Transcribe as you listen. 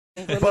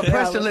But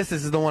Pressurelicious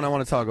is the one I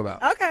want to talk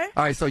about. Okay.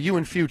 All right, so you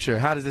and Future,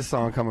 how does this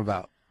song come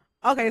about?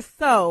 Okay,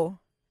 so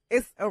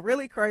it's a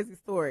really crazy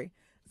story.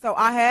 So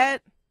I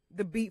had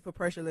the beat for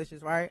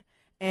Pressurelicious, right?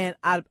 And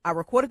I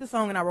recorded the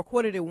song and I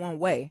recorded it one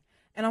way.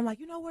 And I'm like,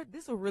 you know what?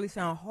 This will really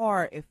sound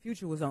hard if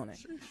Future was on it.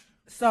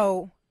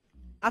 So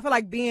I feel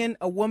like being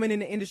a woman in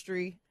the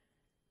industry,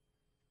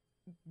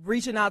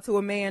 reaching out to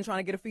a man trying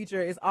to get a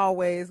feature is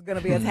always going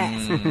to be a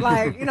task.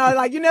 Like, you know,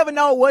 like you never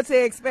know what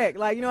to expect.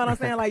 Like, you know what I'm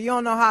saying? Like, you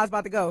don't know how it's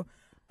about to go.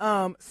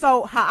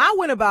 So how I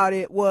went about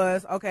it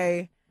was,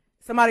 okay,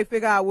 somebody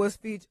figure out what's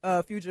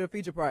Future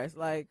feature price.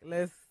 Like,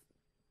 let's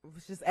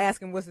just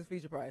ask him what's his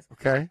feature price.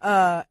 Okay.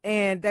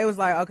 And they was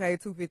like, okay,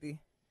 $250.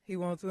 He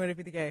wants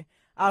 $250K.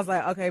 I was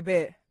like, okay,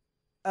 bet.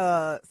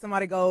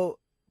 Somebody go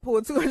pull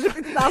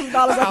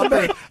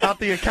 $250,000 out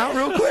the account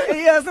real quick.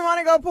 Yeah,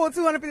 somebody go pull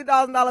 $250,000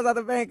 out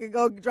the bank and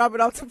go drop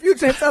it off to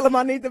Future and tell him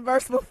I need the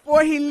verse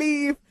before he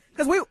leave.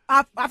 Cause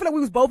I feel like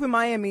we was both in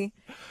Miami,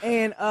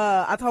 and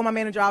I told my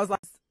manager, I was like,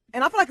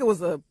 and I feel like it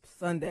was a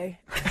Sunday,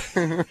 but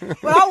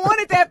I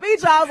wanted that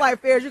feature. I was like,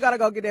 Fairs, you gotta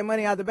go get that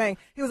money out the bank.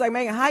 He was like,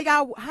 Megan,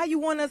 how you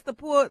want us to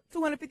pull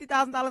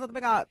 $250,000 out the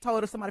bank? I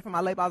told somebody from my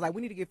label, I was like,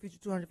 we need to get Future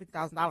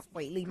 $250,000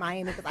 before he leave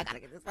Miami because I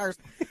gotta get this first.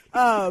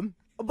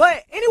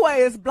 But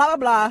anyways, blah blah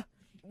blah.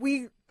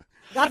 We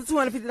got the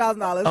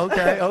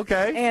 $250,000.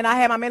 Okay. And I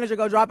had my manager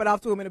go drop it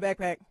off to him in the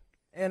backpack,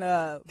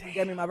 and he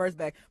gave me my verse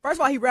back. First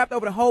of all, he rapped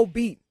over the whole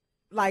beat.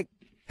 Like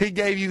he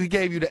gave you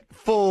the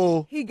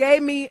full. He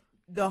gave me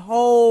the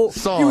whole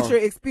song. Future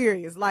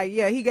experience. Like,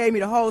 yeah, he gave me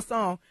the whole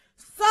song.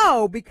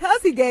 So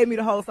because he gave me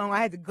the whole song, I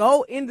had to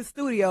go in the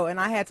studio and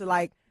I had to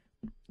like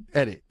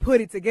edit,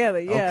 put it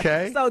together. Yeah.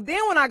 Okay. So then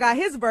when I got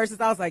his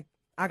verses, I was like,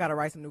 I gotta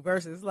write some new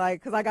verses,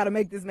 like, cause I gotta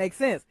make this make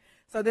sense.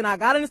 So then I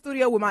got in the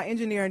studio with my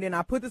engineer, and then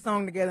I put the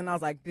song together, and I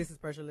was like, this is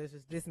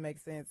Pressurelicious. This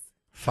makes sense.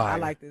 Fire. I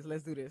like this.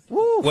 Let's do this.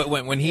 Woo.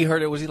 When he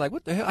heard it, was he like,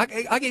 what the hell?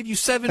 I gave you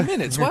 7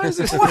 minutes. Why is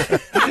this? Where'd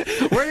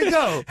it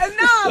go? And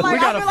no, like,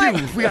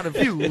 we got a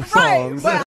few songs. Right, but